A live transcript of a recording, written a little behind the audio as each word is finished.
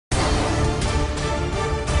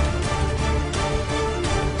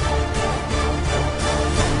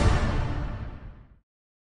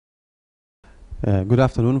Good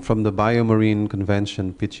afternoon from the Biomarine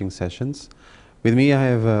Convention pitching sessions. With me I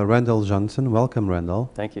have Randall Johnson. Welcome, Randall.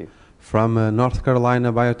 Thank you. From North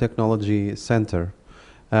Carolina Biotechnology Center,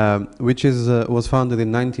 which was founded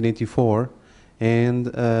in 1984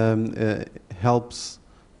 and helps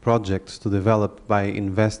projects to develop by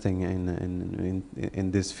investing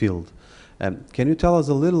in this field. Can you tell us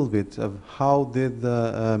a little bit of how did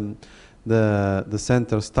the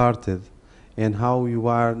center started and how you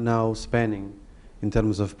are now spanning in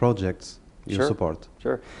terms of projects you support?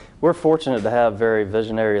 Sure. We're fortunate to have very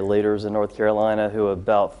visionary leaders in North Carolina who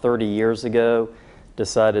about 30 years ago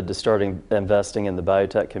decided to start investing in the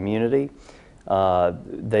biotech community.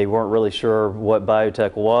 They weren't really sure what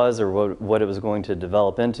biotech was or what it was going to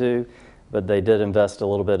develop into, but they did invest a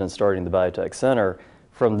little bit in starting the Biotech Center.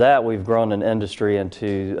 From that, we've grown an industry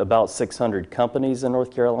into about 600 companies in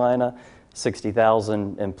North Carolina,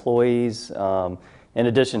 60,000 employees, in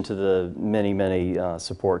addition to the many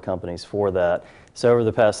support companies for that. So over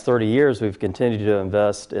the past 30 years, we've continued to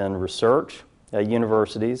invest in research at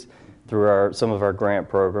universities through some of our grant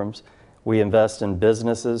programs. We invest in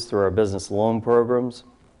businesses through our business loan programs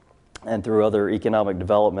and through other economic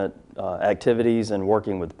development activities and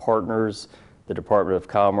working with partners, the Department of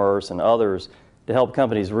Commerce and others, to help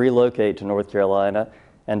companies relocate to North Carolina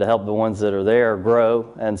and to help the ones that are there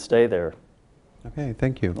grow and stay there. Okay,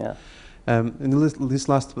 thank you. Yeah. In this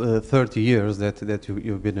last 30 years that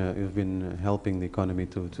you've been helping the economy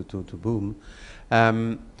to boom,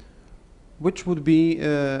 which would be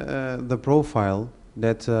the profile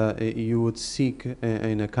that you would seek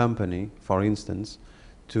in a company, for instance,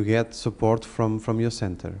 to get support from your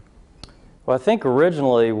center? Well, I think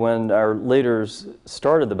originally when our leaders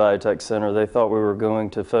started the Biotech Center, they thought we were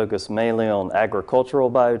going to focus mainly on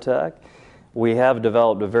agricultural biotech. We have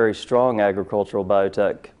developed a very strong agricultural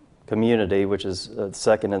biotech community, which is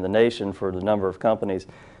second in the nation for the number of companies.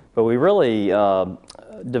 But we really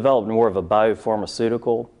developed more of a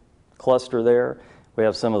biopharmaceutical cluster there. We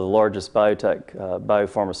have some of the largest biotech,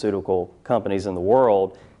 biopharmaceutical companies in the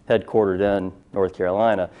world headquartered in North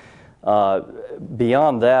Carolina.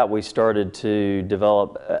 Beyond that, we started to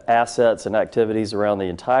develop assets and activities around the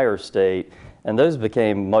entire state, and those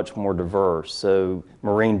became much more diverse. So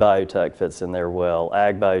marine biotech fits in there well,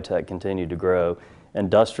 ag biotech continued to grow,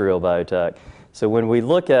 industrial biotech. So when we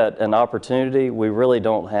look at an opportunity, we really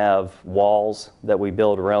don't have walls that we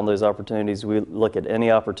build around those opportunities. We look at any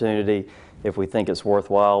opportunity. If we think it's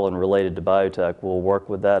worthwhile and related to biotech, we'll work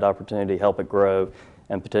with that opportunity, help it grow,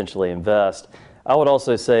 and potentially invest. I would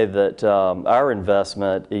also say that our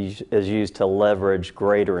investment is used to leverage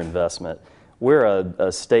greater investment. We're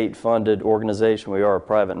a state-funded organization. We are a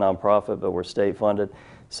private nonprofit, but we're state-funded.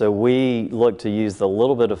 So we look to use the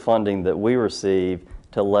little bit of funding that we receive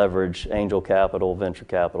to leverage angel capital, venture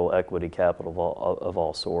capital, equity capital of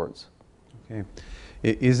all sorts. Okay.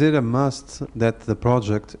 Is it a must that the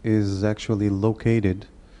project is actually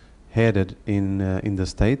headed in the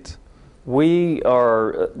state? We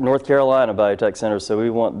are North Carolina Biotech Center, so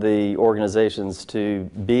we want the organizations to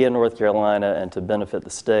be in North Carolina and to benefit the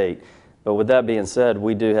state. But with that being said,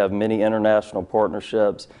 we do have many international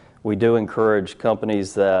partnerships. We do encourage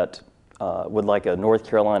companies that would like a North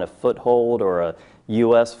Carolina foothold or a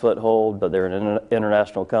U.S. foothold, but they're an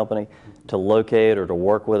international company, to locate or to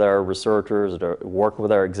work with our researchers or to work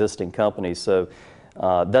with our existing companies. So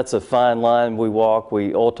that's a fine line we walk.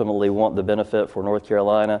 We ultimately want the benefit for North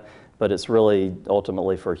Carolina, but it's really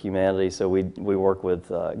ultimately for humanity. So we work with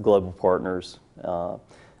global partners,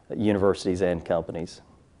 universities and companies.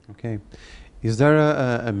 Okay. Is there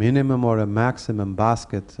a minimum or a maximum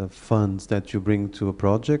basket of funds that you bring to a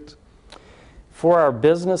project? For our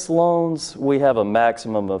business loans, we have a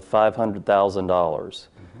maximum of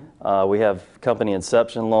 $500,000. We have company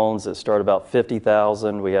inception loans that start about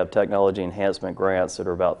 $50,000. We have technology enhancement grants that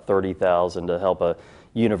are about $30,000 to help a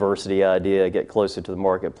university idea get closer to the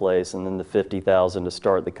marketplace, and then the $50,000 to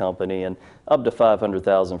start the company, and up to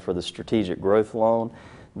 $500,000 for the strategic growth loan.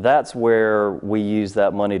 That's where we use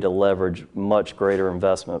that money to leverage much greater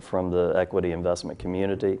investment from the equity investment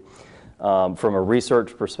community. From a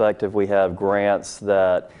research perspective, we have grants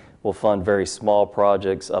that will fund very small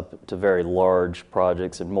projects up to very large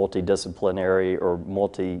projects and multidisciplinary or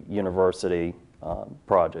multi-university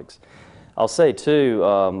projects. I'll say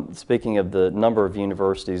too, speaking of the number of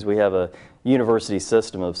universities, we have a university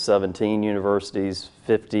system of 17 universities,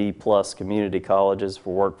 50 plus community colleges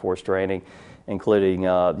for workforce training, including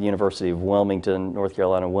the University of Wilmington, North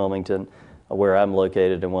Carolina, Wilmington, where I'm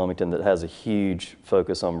located in Wilmington, that has a huge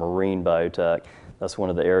focus on marine biotech. That's one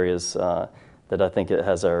of the areas that I think it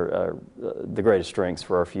has the greatest strengths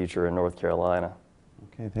for our future in North Carolina.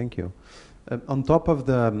 Okay, thank you. On top of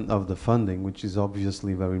the funding, which is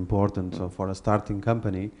obviously very important for a starting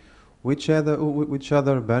company, which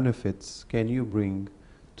other benefits can you bring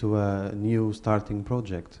to a new starting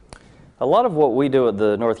project? A lot of what we do at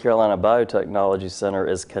the North Carolina Biotechnology Center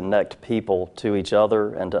is connect people to each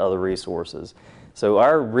other and to other resources. So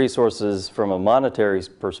our resources from a monetary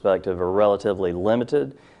perspective are relatively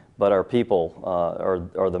limited, but our people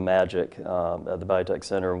are the magic at the Biotech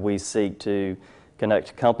Center. We seek to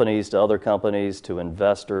connect companies to other companies, to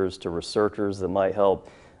investors, to researchers that might help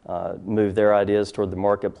move their ideas toward the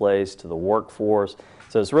marketplace, to the workforce.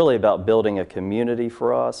 So it's really about building a community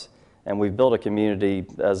for us. And we've built a community,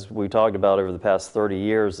 as we talked about over the past 30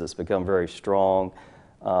 years, that's become very strong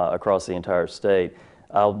across the entire state.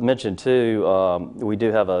 I'll mention too, we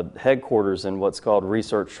do have a headquarters in what's called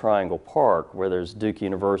Research Triangle Park, where there's Duke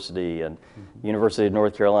University and University of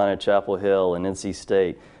North Carolina, Chapel Hill, and NC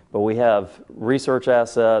State. But we have research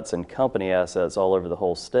assets and company assets all over the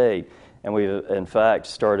whole state. And we've, in fact,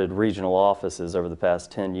 started regional offices over the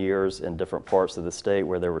past 10 years in different parts of the state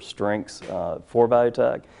where there were strengths for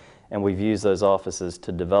biotech. And we've used those offices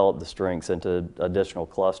to develop the strengths into additional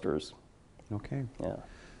clusters. Okay. Yeah.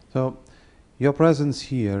 So your presence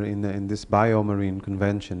here in this Biomarine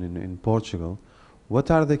Convention in Portugal, what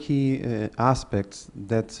are the key aspects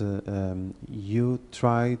that you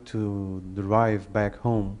try to derive back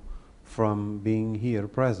home from being here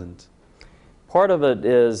present? Part of it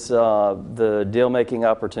is the deal-making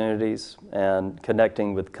opportunities and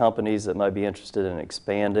connecting with companies that might be interested in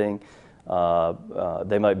expanding.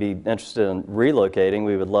 They might be interested in relocating.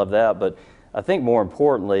 We would love that. But I think more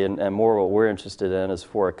importantly, and more what we're interested in, is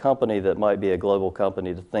for a company that might be a global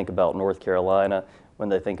company to think about North Carolina when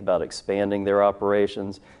they think about expanding their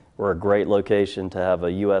operations. We're a great location to have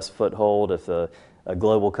a U.S. foothold. If a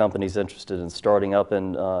global company is interested in starting up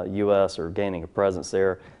in U.S. or gaining a presence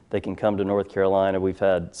there, they can come to North Carolina. We've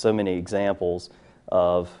had so many examples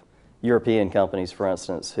of European companies, for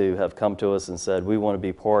instance, who have come to us and said, we want to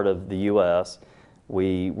be part of the U.S.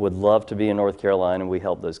 We would love to be in North Carolina, and we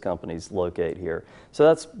help those companies locate here.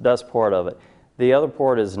 So that's part of it. The other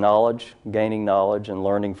part is knowledge, gaining knowledge and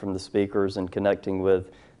learning from the speakers and connecting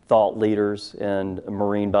with thought leaders in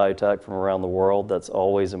marine biotech from around the world. That's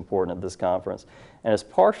always important at this conference. And it's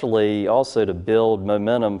partially also to build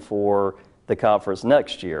momentum for the conference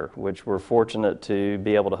next year, which we're fortunate to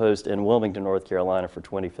be able to host in Wilmington, North Carolina for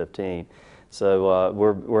 2015. So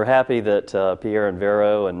we're happy that Pierre and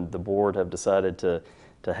Vero and the board have decided to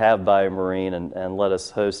have Biomarine and let us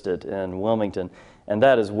host it in Wilmington. And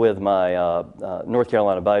that is with my North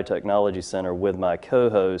Carolina Biotechnology Center with my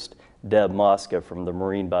co-host, Deb Mosca from the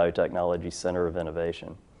Marine Biotechnology Center of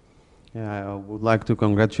Innovation. Yeah, I would like to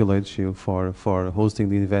congratulate you for hosting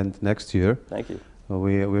the event next year. Thank you.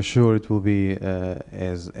 We're sure it will be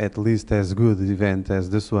at least as good an event as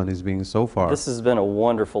this one is being so far. This has been a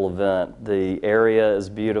wonderful event. The area is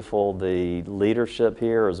beautiful. The leadership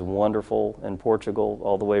here is wonderful in Portugal,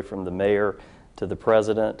 all the way from the mayor to the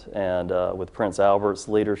president, and with Prince Albert's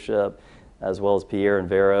leadership, as well as Pierre and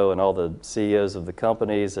Vero and all the CEOs of the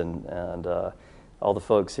companies and all the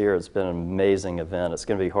folks here. It's been an amazing event. It's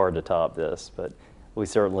going to be hard to top this, but we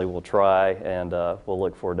certainly will try, and we'll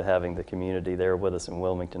look forward to having the community there with us in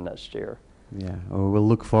Wilmington next year. Yeah, we'll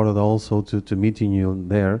look forward also to meeting you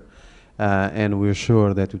there, and we're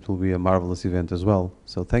sure that it will be a marvelous event as well.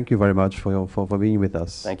 So thank you very much for being with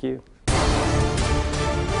us. Thank you.